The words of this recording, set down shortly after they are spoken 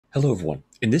Hello everyone.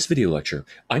 In this video lecture,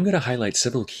 I'm going to highlight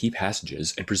several key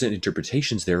passages and present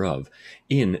interpretations thereof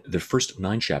in the first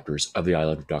 9 chapters of the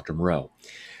Island of Dr. Moreau,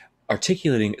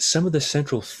 articulating some of the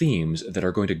central themes that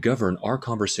are going to govern our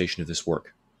conversation of this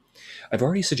work. I've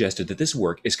already suggested that this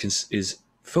work is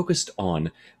focused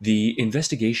on the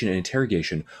investigation and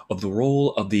interrogation of the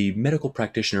role of the medical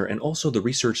practitioner and also the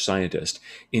research scientist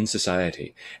in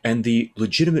society, and the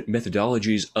legitimate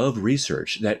methodologies of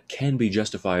research that can be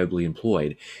justifiably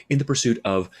employed in the pursuit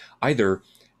of either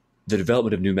the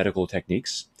development of new medical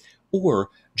techniques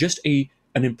or just an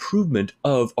improvement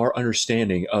of our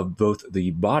understanding of both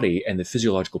the body and the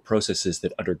physiological processes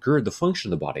that undergird the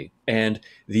function of the body and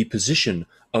the position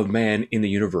of man in the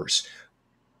universe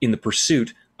in the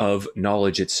pursuit of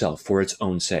knowledge itself for its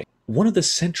own sake. One of the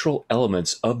central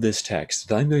elements of this text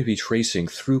that I'm going to be tracing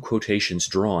through quotations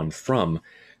drawn from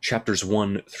chapters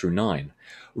 1 through 9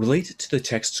 relate to the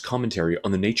text's commentary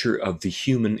on the nature of the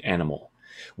human animal.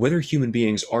 Whether human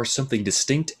beings are something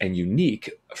distinct and unique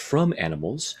from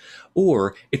animals,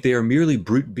 or if they are merely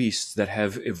brute beasts that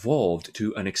have evolved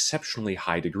to an exceptionally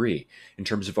high degree in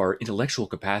terms of our intellectual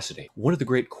capacity. One of the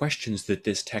great questions that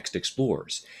this text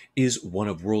explores is one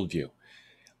of worldview.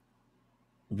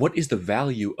 What is the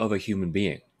value of a human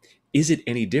being? Is it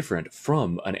any different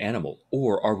from an animal,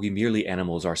 or are we merely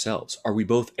animals ourselves? Are we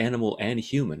both animal and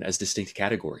human as distinct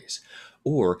categories?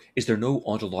 Or is there no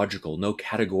ontological, no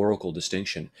categorical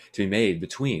distinction to be made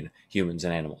between humans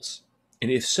and animals? And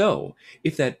if so,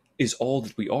 if that is all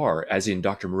that we are, as in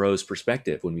Dr. Moreau's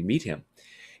perspective when we meet him,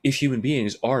 if human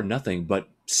beings are nothing but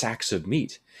sacks of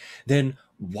meat, then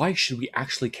why should we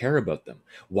actually care about them?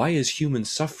 Why is human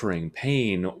suffering,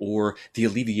 pain, or the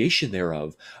alleviation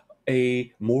thereof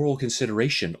a moral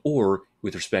consideration, or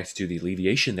with respect to the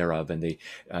alleviation thereof and the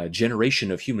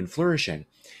generation of human flourishing,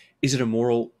 is it a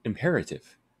moral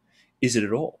imperative? Is it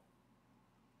at all?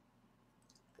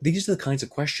 These are the kinds of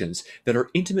questions that are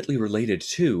intimately related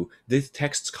to the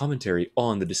text's commentary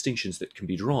on the distinctions that can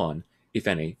be drawn, if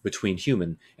any, between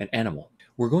human and animal.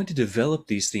 We're going to develop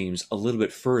these themes a little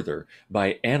bit further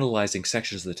by analyzing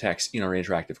sections of the text in our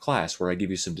interactive class where I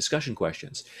give you some discussion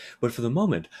questions. But for the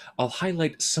moment, I'll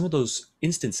highlight some of those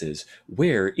instances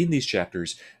where in these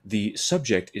chapters the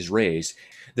subject is raised.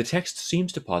 The text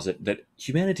seems to posit that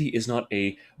humanity is not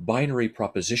a binary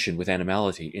proposition with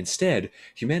animality. Instead,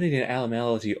 humanity and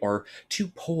animality are two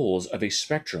poles of a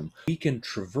spectrum we can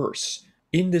traverse.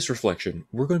 In this reflection,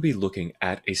 we're going to be looking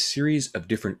at a series of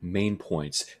different main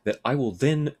points that I will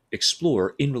then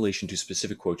explore in relation to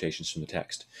specific quotations from the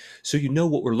text. So you know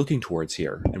what we're looking towards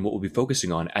here and what we'll be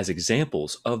focusing on as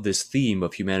examples of this theme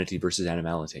of humanity versus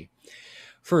animality.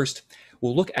 First,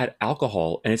 we'll look at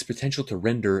alcohol and its potential to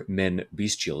render men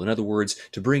bestial. In other words,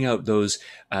 to bring out those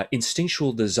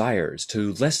instinctual desires,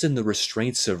 to lessen the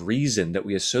restraints of reason that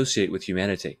we associate with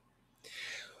humanity.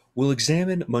 We'll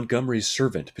examine Montgomery's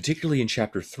servant, particularly in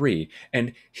chapter 3,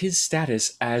 and his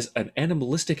status as an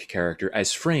animalistic character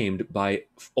as framed by,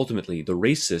 ultimately, the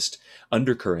racist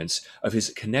undercurrents of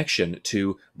his connection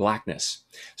to blackness.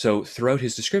 So throughout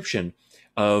his description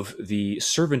of the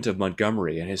servant of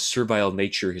Montgomery and his servile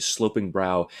nature, his sloping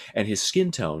brow, and his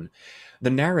skin tone, the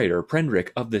narrator,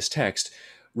 Prendrick, of this text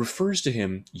refers to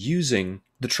him using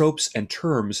the tropes and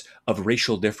terms of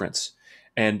racial difference.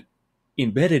 And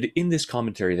embedded in this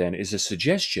commentary, then, is a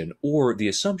suggestion or the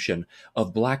assumption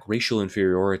of black racial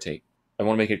inferiority. I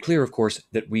want to make it clear, of course,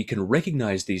 that we can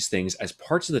recognize these things as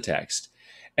parts of the text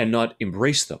and not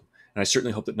embrace them. And I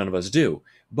certainly hope that none of us do.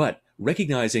 But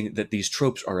recognizing that these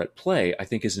tropes are at play, I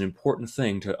think, is an important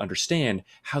thing to understand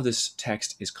how this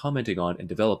text is commenting on and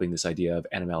developing this idea of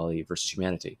animality versus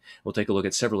humanity. We'll take a look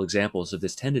at several examples of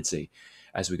this tendency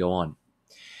as we go on.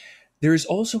 There is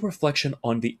also reflection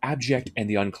on the abject and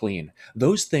the unclean,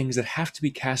 those things that have to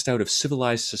be cast out of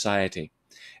civilized society.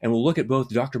 And we'll look at both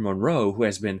Dr. Moreau, who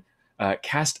has been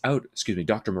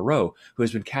Dr. Moreau, who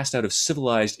has been cast out of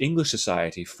civilized English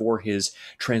society for his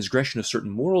transgression of certain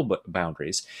moral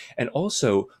boundaries, and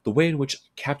also the way in which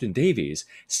Captain Davies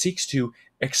seeks to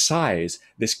excise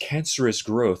this cancerous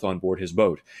growth on board his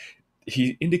boat.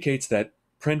 He indicates that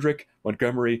Prendrick,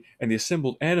 Montgomery, and the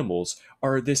assembled animals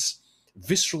are this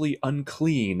viscerally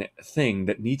unclean thing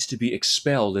that needs to be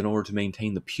expelled in order to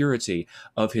maintain the purity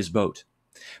of his boat.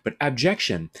 But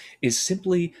abjection is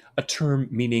simply a term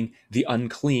meaning the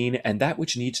unclean and that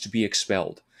which needs to be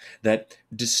expelled, that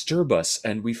disturb us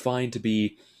and we find to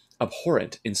be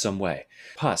abhorrent in some way.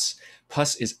 Pus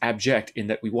is abject in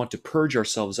that we want to purge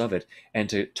ourselves of it and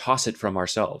to toss it from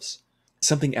ourselves.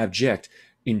 Something abject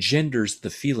engenders the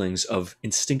feelings of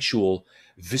instinctual,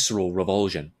 visceral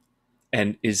revulsion.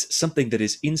 and is something that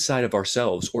is inside of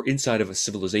ourselves or inside of a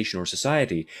civilization or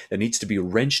society that needs to be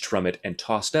wrenched from it and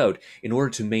tossed out in order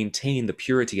to maintain the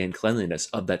purity and cleanliness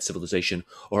of that civilization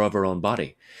or of our own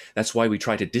body. That's why we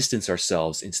try to distance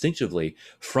ourselves instinctively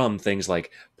from things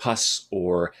like pus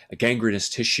or a gangrenous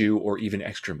tissue or even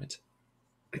excrement.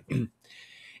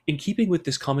 In keeping with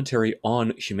this commentary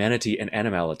on humanity and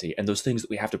animality and those things that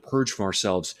we have to purge from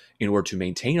ourselves in order to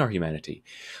maintain our humanity,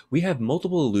 we have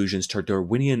multiple allusions to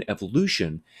Darwinian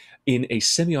evolution in a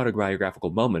semi-autobiographical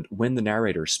moment when the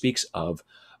narrator speaks of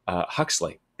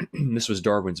Huxley. This was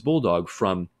Darwin's bulldog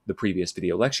from the previous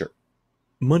video lecture.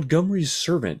 Montgomery's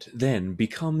servant then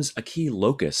becomes a key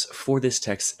locus for this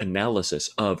text's analysis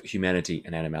of humanity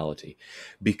and animality,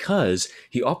 because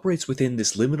he operates within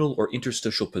this liminal or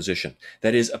interstitial position,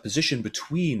 that is, a position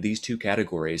between these two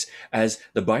categories as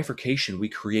the bifurcation we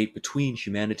create between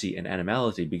humanity and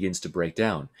animality begins to break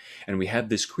down, and we have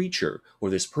this creature,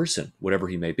 or this person, whatever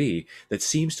he may be, that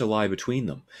seems to lie between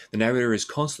them. The narrator is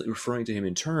constantly referring to him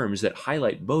in terms that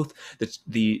highlight both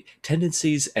the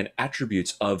tendencies and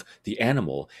attributes of the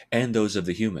animal and those of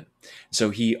the human. So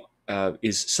he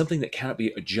is something that cannot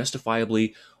be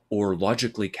justifiably or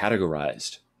logically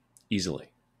categorized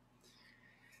easily.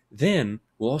 Then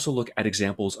we'll also look at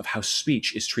examples of how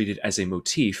speech is treated as a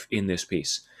motif in this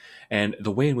piece, and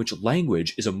the way in which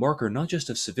language is a marker not just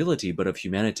of civility but of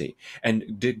humanity,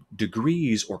 and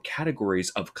degrees or categories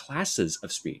of classes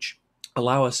of speech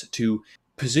allow us to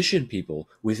position people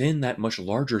within that much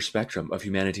larger spectrum of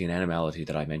humanity and animality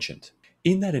that I mentioned.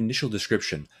 In that initial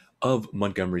description of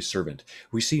Montgomery's servant,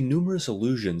 we see numerous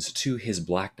allusions to his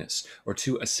blackness, or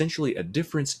to essentially a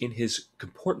difference in his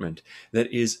comportment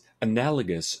that is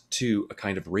analogous to a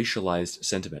kind of racialized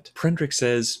sentiment. Prendrick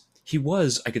says, "He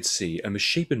was, I could see, a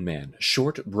misshapen man,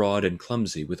 short, broad, and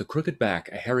clumsy, with a crooked back,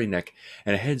 a hairy neck,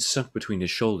 and a head sunk between his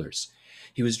shoulders.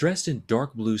 He was dressed in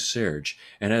dark blue serge,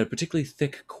 and had a particularly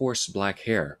thick, coarse black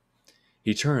hair.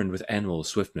 He turned with animal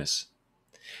swiftness.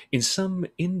 In some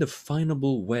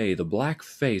indefinable way, the black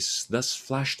face thus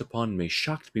flashed upon me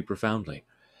shocked me profoundly.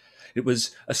 It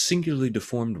was a singularly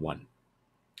deformed one."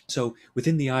 So,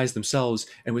 within the eyes themselves,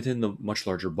 and within the much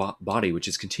larger body, which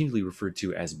is continually referred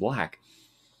to as black,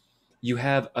 you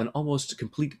have an almost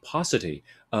complete paucity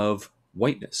of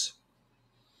whiteness.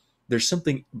 There's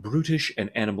something brutish and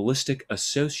animalistic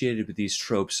associated with these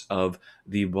tropes of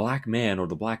the black man or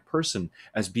the black person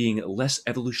as being less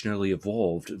evolutionarily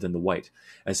evolved than the white,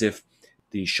 as if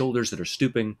the shoulders that are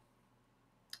stooping,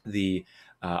 the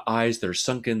eyes that are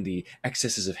sunken, the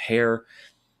excesses of hair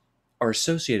are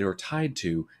associated or tied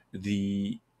to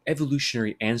the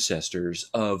evolutionary ancestors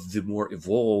of the more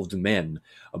evolved men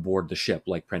aboard the ship,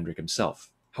 like Prendrick himself.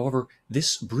 However,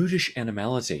 this brutish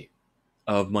animality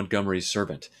of Montgomery's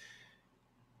servant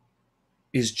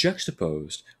is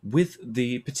juxtaposed with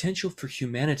the potential for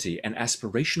humanity and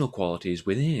aspirational qualities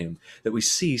within him that we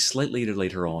see slightly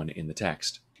later on in the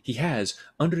text. He has,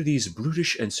 under these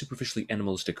brutish and superficially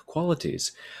animalistic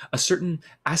qualities, a certain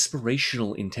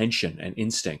aspirational intention and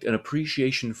instinct, an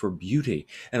appreciation for beauty,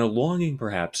 and a longing,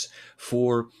 perhaps,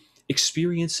 for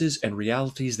experiences and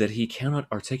realities that he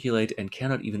cannot articulate and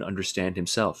cannot even understand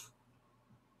himself.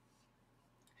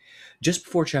 Just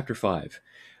before chapter 5,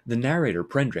 the narrator,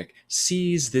 Prendrick,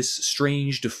 sees this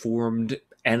strange, deformed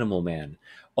animal man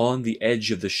on the edge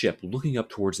of the ship looking up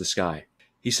towards the sky.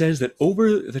 He says that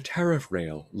over the tariff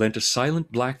rail leant a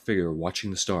silent black figure watching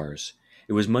the stars.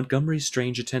 It was Montgomery's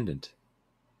strange attendant.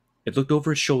 It looked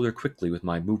over his shoulder quickly with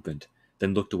my movement,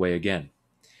 then looked away again.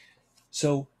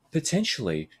 So,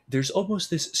 potentially, there's almost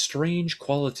this strange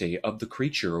quality of the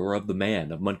creature or of the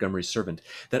man, of Montgomery's servant,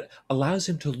 that allows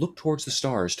him to look towards the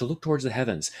stars, to look towards the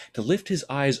heavens, to lift his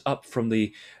eyes up from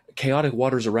the chaotic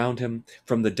waters around him,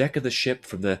 from the deck of the ship,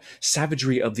 from the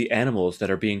savagery of the animals that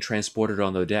are being transported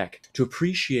on the deck, to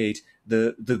appreciate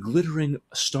the glittering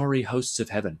starry hosts of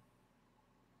heaven.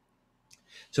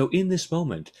 So in this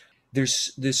moment,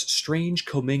 there's this strange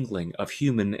commingling of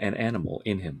human and animal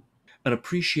in him, an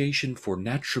appreciation for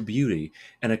natural beauty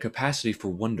and a capacity for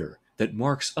wonder that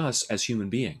marks us as human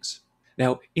beings.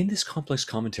 Now, in this complex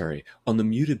commentary on the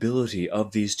mutability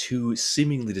of these two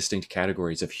seemingly distinct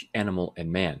categories of animal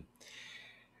and man,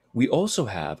 we also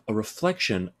have a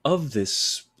reflection of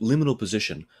this liminal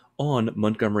position on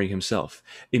Montgomery himself,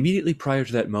 immediately prior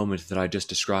to that moment that I just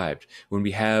described, when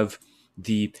we have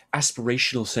the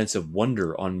aspirational sense of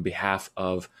wonder on behalf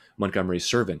of Montgomery's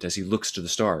servant as he looks to the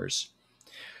stars.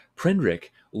 Prendrick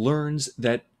learns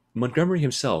that Montgomery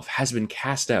himself has been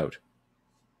cast out,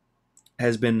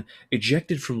 has been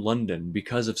ejected from London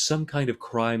because of some kind of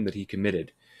crime that he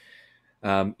committed,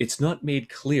 It's not made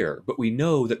clear, but we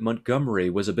know that Montgomery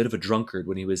was a bit of a drunkard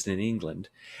when he was in England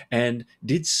and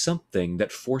did something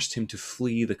that forced him to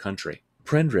flee the country.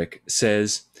 Prendrick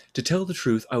says, "To tell the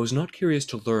truth, I was not curious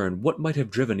to learn what might have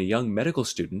driven a young medical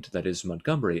student, that is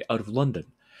Montgomery, out of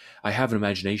London. I have an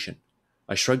imagination."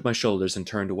 I shrugged my shoulders and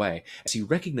turned away, as he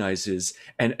recognizes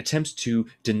and attempts to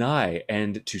deny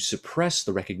and to suppress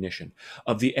the recognition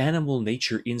of the animal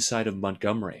nature inside of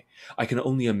Montgomery. I can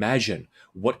only imagine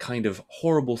what kind of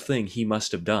horrible thing he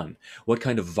must have done, what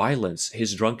kind of violence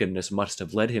his drunkenness must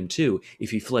have led him to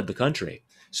if he fled the country.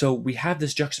 So we have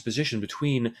this juxtaposition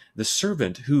between the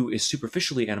servant, who is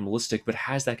superficially animalistic but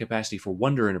has that capacity for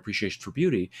wonder and appreciation for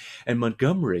beauty, and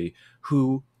Montgomery,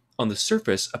 who on the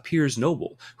surface appears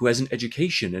noble, who has an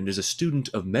education and is a student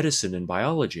of medicine and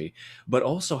biology, but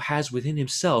also has within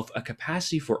himself a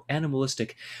capacity for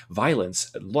animalistic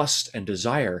violence, lust, and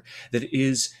desire that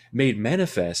is made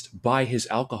manifest by his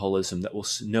alcoholism that we'll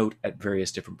note at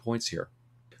various different points here.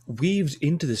 Weaved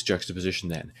into this juxtaposition,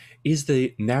 then, is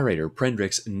the narrator,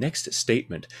 Prendrick's next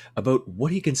statement about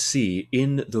what he can see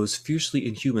in those fiercely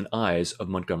inhuman eyes of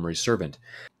Montgomery's servant.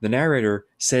 The narrator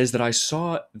says that I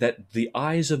saw that the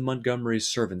eyes of Montgomery's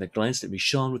servant that glanced at me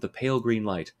shone with a pale green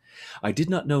light. I did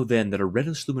not know then that a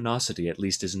reddish luminosity, at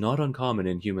least, is not uncommon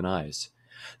in human eyes.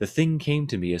 The thing came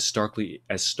to me as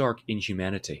stark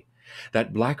inhumanity.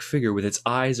 That black figure with its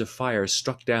eyes of fire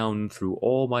struck down through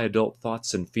all my adult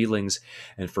thoughts and feelings,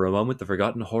 and for a moment the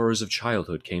forgotten horrors of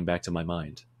childhood came back to my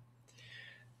mind.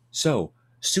 So,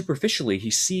 superficially, he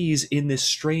sees in this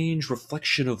strange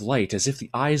reflection of light, as if the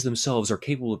eyes themselves are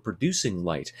capable of producing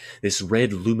light, this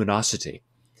red luminosity.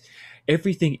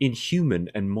 Everything inhuman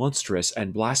and monstrous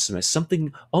and blasphemous,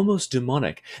 something almost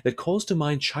demonic that calls to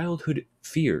mind childhood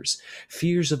fears,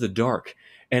 fears of the dark,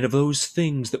 and of those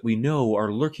things that we know are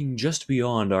lurking just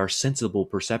beyond our sensible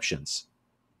perceptions.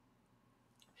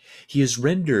 He is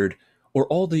rendered, or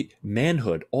all the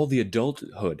manhood, all the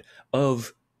adulthood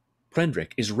of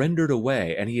Prendrick is rendered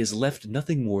away, and he is left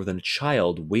nothing more than a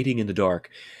child waiting in the dark,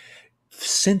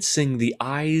 sensing the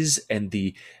eyes and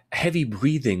the heavy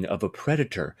breathing of a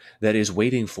predator that is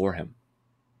waiting for him.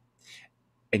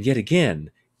 And yet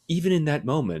again, even in that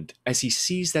moment, as he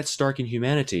sees that stark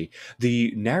inhumanity,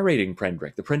 the narrating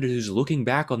Prendrick, the Prendrick who's looking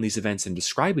back on these events and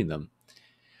describing them,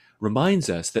 reminds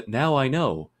us that now I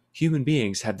know human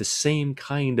beings have the same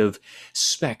kind of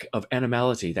speck of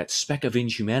animality, that speck of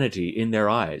inhumanity in their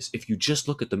eyes, if you just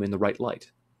look at them in the right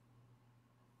light.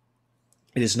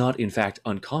 It is not, in fact,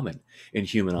 uncommon in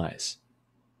human eyes.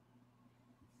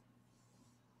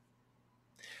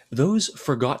 Those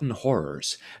forgotten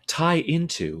horrors tie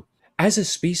into, as a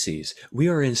species, we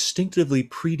are instinctively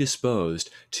predisposed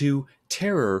to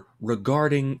terror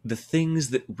regarding the things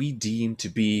that we deem to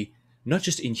be not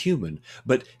just inhuman,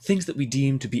 but things that we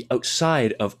deem to be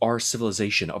outside of our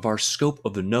civilization, of our scope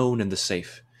of the known and the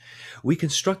safe. We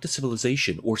construct a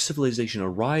civilization, or civilization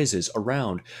arises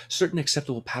around certain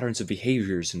acceptable patterns of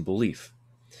behaviors and belief.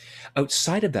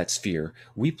 Outside of that sphere,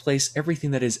 we place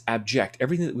everything that is abject,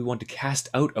 everything that we want to cast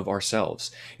out of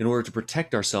ourselves in order to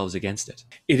protect ourselves against it.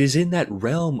 It is in that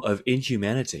realm of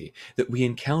inhumanity that we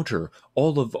encounter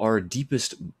all of our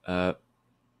deepest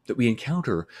that we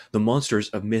encounter the monsters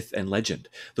of myth and legend,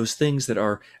 those things that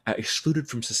are excluded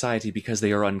from society because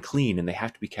they are unclean and they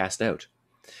have to be cast out.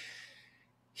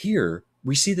 Here,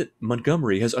 we see that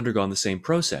Montgomery has undergone the same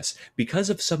process. Because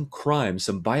of some crime,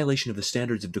 some violation of the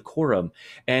standards of decorum,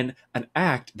 and an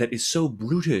act that is so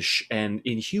brutish and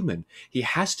inhuman, he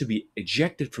has to be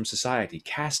ejected from society,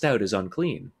 cast out as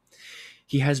unclean.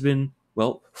 He has been,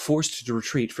 well, forced to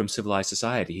retreat from civilized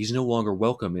society. He's no longer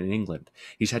welcome in England.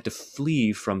 He's had to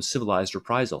flee from civilized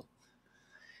reprisal.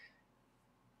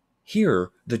 Here,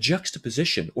 the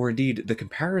juxtaposition, or indeed the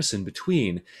comparison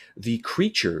between the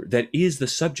creature that is the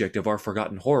subject of our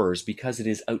forgotten horrors because it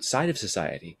is outside of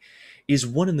society, is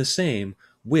one and the same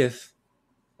with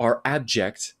our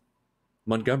abject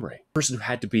Montgomery, a person who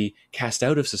had to be cast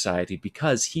out of society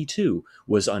because he too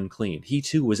was unclean, he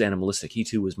too was animalistic, he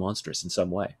too was monstrous in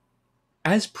some way.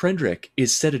 As Prendrick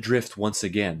is set adrift once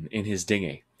again in his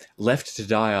dinghy, left to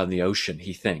die on the ocean,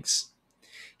 he thinks.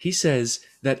 He says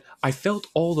that I felt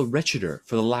all the wretcheder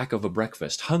for the lack of a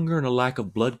breakfast. Hunger and a lack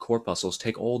of blood corpuscles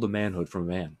take all the manhood from a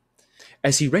man.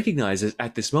 As he recognizes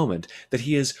at this moment that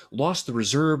he has lost the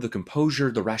reserve, the composure,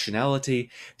 the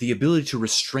rationality, the ability to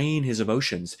restrain his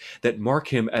emotions that mark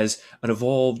him as an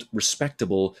evolved,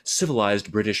 respectable,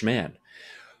 civilized British man.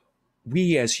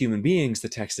 We as human beings, the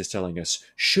text is telling us,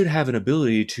 should have an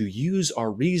ability to use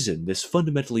our reason, this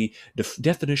fundamentally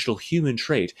definitional human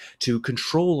trait, to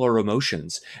control our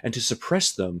emotions and to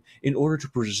suppress them in order to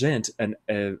present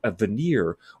a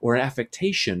veneer or an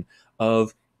affectation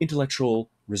of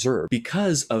intellectual reserve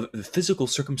because of the physical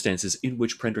circumstances in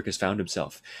which Prendrick has found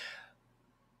himself.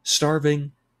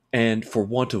 Starving, and for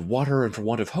want of water and for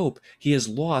want of hope, he has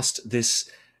lost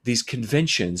these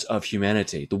conventions of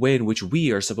humanity, the way in which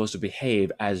we are supposed to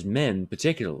behave as men,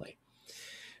 particularly.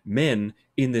 Men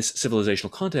in this civilizational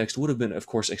context would have been, of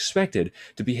course, expected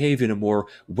to behave in a more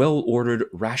well ordered,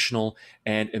 rational,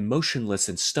 and emotionless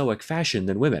and stoic fashion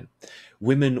than women.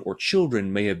 Women or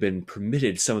children may have been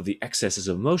permitted some of the excesses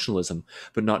of emotionalism,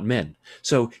 but not men.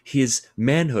 So his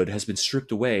manhood has been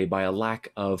stripped away by a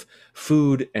lack of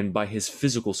food and by his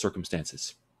physical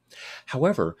circumstances.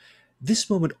 However,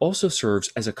 this moment also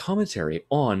serves as a commentary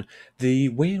on the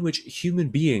way in which human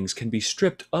beings can be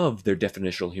stripped of their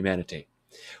definitional humanity.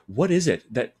 What is it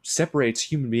that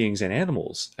separates human beings and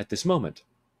animals at this moment?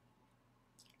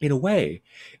 In a way,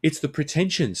 it's the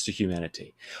pretensions to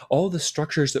humanity, all the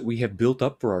structures that we have built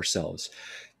up for ourselves,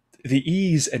 the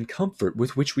ease and comfort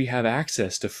with which we have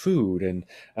access to food and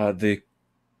the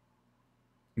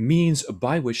means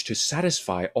by which to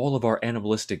satisfy all of our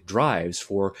animalistic drives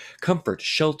for comfort,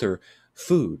 shelter,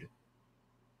 food.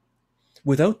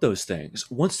 Without those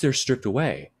things, once they're stripped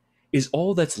away, is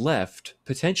all that's left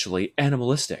potentially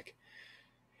animalistic?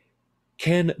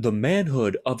 Can the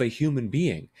manhood of a human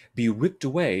being be ripped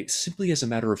away simply as a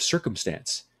matter of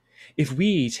circumstance? If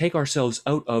we take ourselves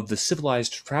out of the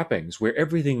civilized trappings where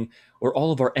everything or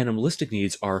all of our animalistic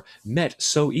needs are met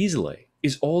so easily,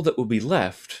 is all that will be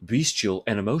left bestial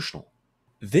and emotional?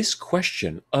 This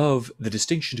question of the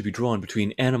distinction to be drawn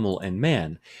between animal and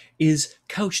man is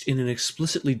couched in an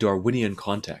explicitly Darwinian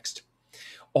context.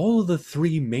 All of the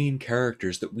three main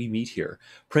characters that we meet here,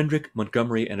 Prendrick,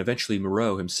 Montgomery, and eventually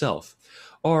Moreau himself,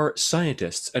 are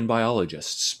scientists and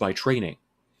biologists by training.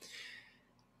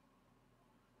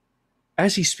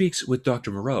 As he speaks with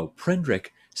Dr. Moreau,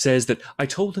 Prendrick says that I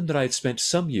told him that I had spent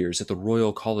some years at the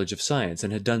Royal College of Science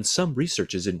and had done some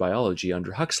researches in biology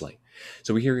under Huxley.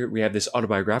 So we have this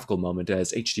autobiographical moment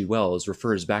as H.G. Wells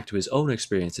refers back to his own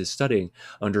experiences studying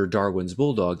under Darwin's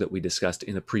bulldog that we discussed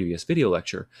in the previous video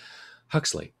lecture,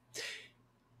 Huxley.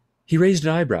 He raised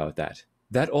an eyebrow at that.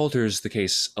 That alters the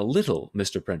case a little,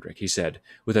 Mr. Prendrick, he said,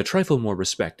 with a trifle more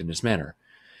respect in his manner.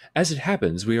 As it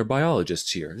happens, we are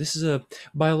biologists here. This is a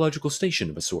biological station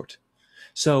of a sort.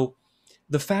 So,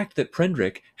 the fact that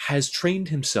Prendrick has trained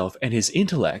himself and his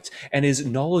intellect and is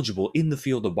knowledgeable in the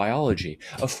field of biology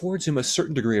affords him a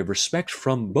certain degree of respect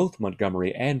from both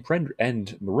Montgomery and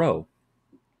Moreau,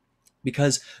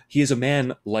 because he is a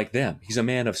man like them. He's a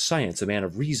man of science, a man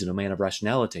of reason, a man of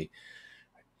rationality.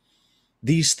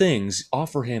 These things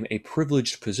offer him a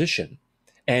privileged position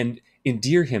and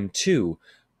endear him to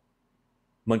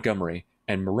Montgomery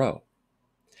and Moreau.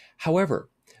 However,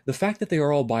 the fact that they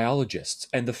are all biologists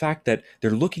and the fact that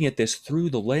they're looking at this through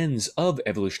the lens of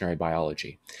evolutionary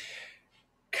biology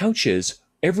couches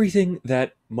everything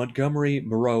that Montgomery,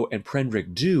 Moreau, and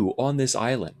Prendrick do on this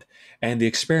island and the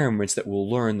experiments that we'll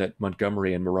learn that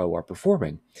Montgomery and Moreau are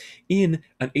performing in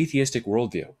an atheistic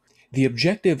worldview. The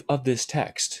objective of this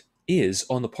text is,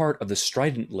 on the part of the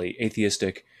stridently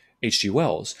atheistic H.G.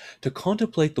 Wells, to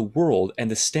contemplate the world and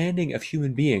the standing of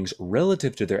human beings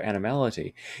relative to their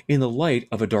animality in the light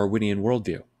of a Darwinian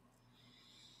worldview.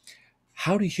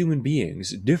 How do human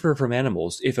beings differ from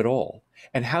animals, if at all,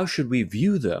 and how should we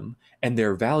view them and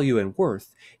their value and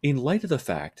worth in light of the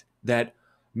fact that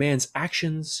man's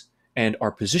actions and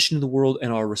our position in the world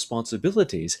and our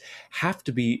responsibilities have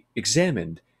to be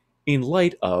examined in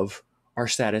light of our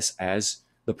status as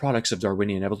the products of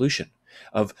Darwinian evolution,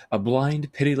 of a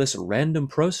blind, pitiless, random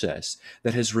process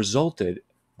that has resulted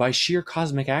by sheer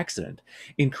cosmic accident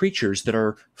in creatures that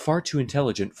are far too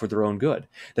intelligent for their own good,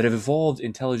 that have evolved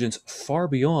intelligence far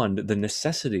beyond the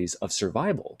necessities of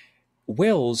survival.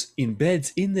 Wells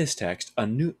embeds in this text a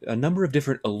number of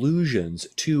different allusions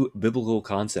to biblical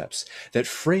concepts that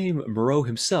frame Moreau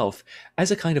himself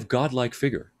as a kind of godlike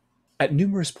figure. At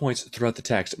numerous points throughout the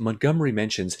text, Montgomery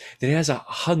mentions that he has a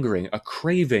hungering, a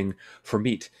craving for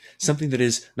meat, something that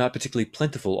is not particularly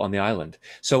plentiful on the island.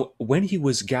 So when he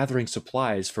was gathering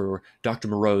supplies for Dr.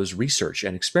 Moreau's research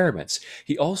and experiments,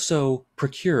 he also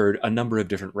procured a number of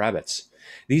different rabbits.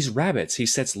 These rabbits he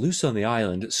sets loose on the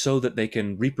island so that they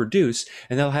can reproduce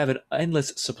and they'll have an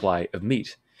endless supply of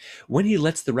meat. When he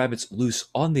lets the rabbits loose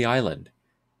on the island,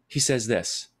 he says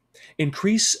this: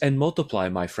 "Increase and multiply,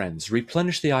 my friends,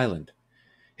 replenish the island.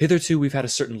 Hitherto we've had a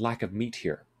certain lack of meat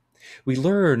here. We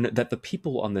learn that the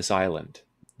people on this island,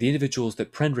 the individuals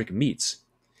that Prendrick meets,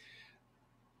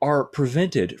 are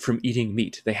prevented from eating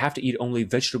meat. They have to eat only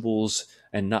vegetables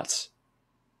and nuts.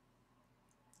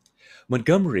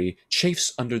 Montgomery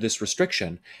chafes under this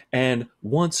restriction and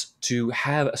wants to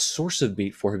have a source of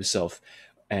meat for himself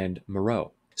and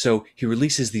Moreau. So he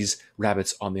releases these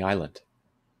rabbits on the island.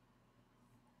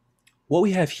 What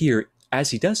we have here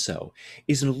as he does so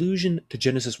is an allusion to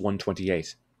Genesis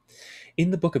 1:28.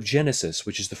 In the book of Genesis,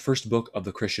 which is the first book of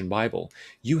the Christian Bible,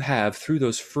 you have, through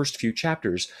those first few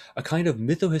chapters, a kind of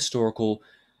mytho-historical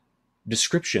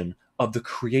description of the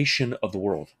creation of the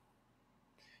world.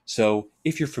 So,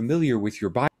 if you're familiar with your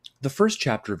Bible, the first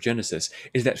chapter of Genesis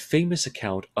is that famous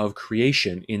account of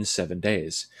creation in 7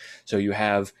 days. So you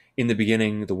have, in the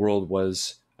beginning, the world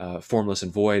was formless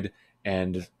and void,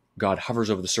 and God hovers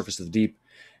over the surface of the deep.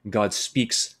 And God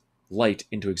speaks light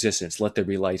into existence. Let there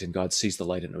be light, and God sees the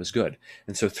light, and it was good.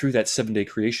 And so through that 7-day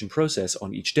creation process,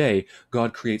 on each day,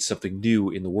 God creates something new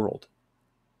in the world.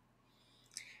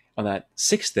 On that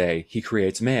 6th day, he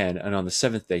creates man, and on the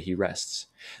 7th day, he rests.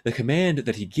 The command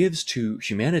that he gives to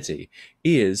humanity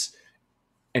is,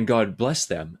 and God blessed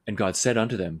them, and God said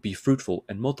unto them, be fruitful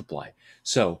and multiply.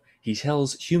 So he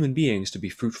tells human beings to be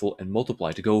fruitful and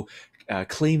multiply, to go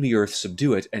claim the earth,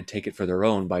 subdue it, and take it for their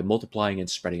own by multiplying and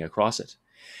spreading across it.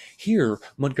 Here,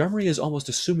 Montgomery is almost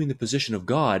assuming the position of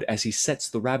God as he sets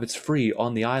the rabbits free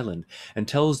on the island and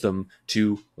tells them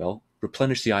to, well,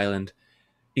 replenish the island,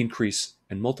 increase,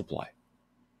 and multiply.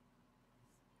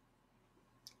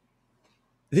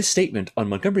 This statement on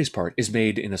Montgomery's part is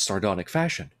made in a sardonic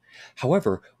fashion.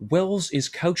 However, Wells is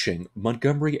couching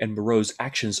Montgomery and Moreau's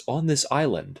actions on this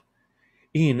island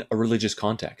in a religious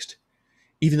context.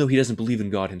 Even though he doesn't believe in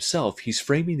God himself, he's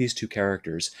framing these two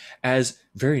characters as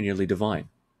very nearly divine.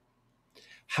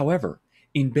 However,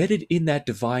 embedded in that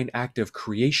divine act of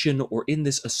creation, or in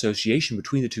this association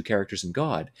between the two characters and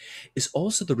God, is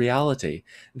also the reality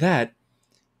that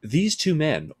these two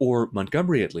men, or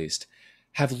Montgomery at least,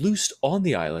 have loosed on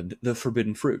the island the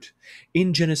forbidden fruit.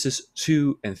 In Genesis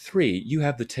 2 and 3, you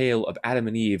have the tale of Adam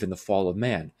and Eve and the fall of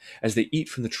man, as they eat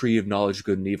from the tree of knowledge of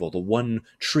good and evil, the one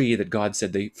tree that God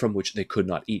said from which they could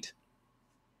not eat.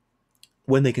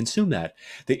 When they consume that,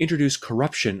 they introduce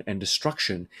corruption and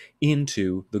destruction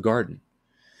into the garden.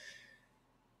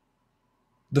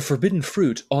 The forbidden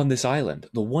fruit on this island,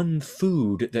 the one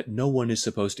food that no one is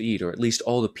supposed to eat, or at least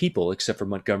all the people except for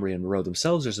Montgomery and Moreau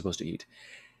themselves are supposed to eat,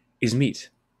 is meat.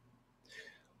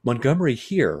 Montgomery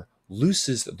here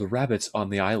looses the rabbits on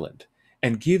the island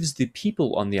and gives the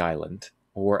people on the island,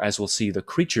 or as we'll see, the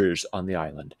creatures on the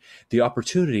island, the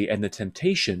opportunity and the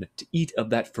temptation to eat of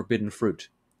that forbidden fruit.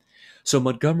 So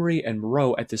Montgomery and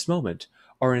Moreau at this moment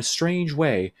are in a strange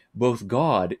way both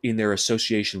God in their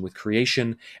association with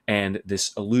creation and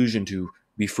this allusion to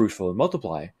be fruitful and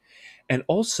multiply, and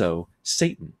also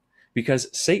Satan,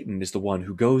 because Satan is the one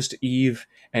who goes to Eve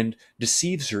and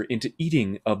deceives her into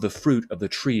eating of the fruit of the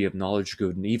tree of knowledge of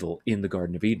good and evil in the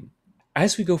Garden of Eden.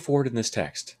 As we go forward in this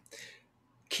text,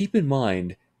 keep in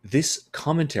mind this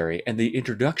commentary and the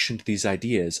introduction to these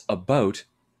ideas about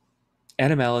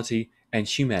animality and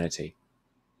humanity,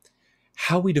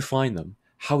 how we define them,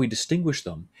 how we distinguish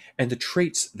them, and the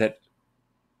traits that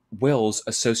Wells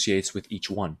associates with each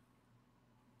one.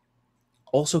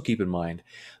 Also keep in mind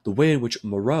the way in which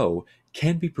Moreau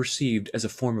can be perceived as a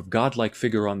form of godlike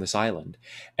figure on this island,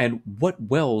 and what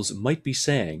Wells might be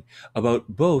saying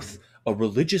about both a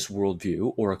religious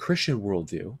worldview or a Christian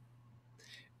worldview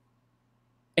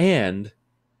and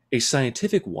a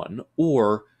scientific one,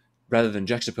 or rather than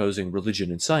juxtaposing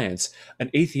religion and science,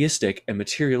 an atheistic and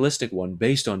materialistic one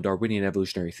based on Darwinian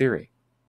evolutionary theory.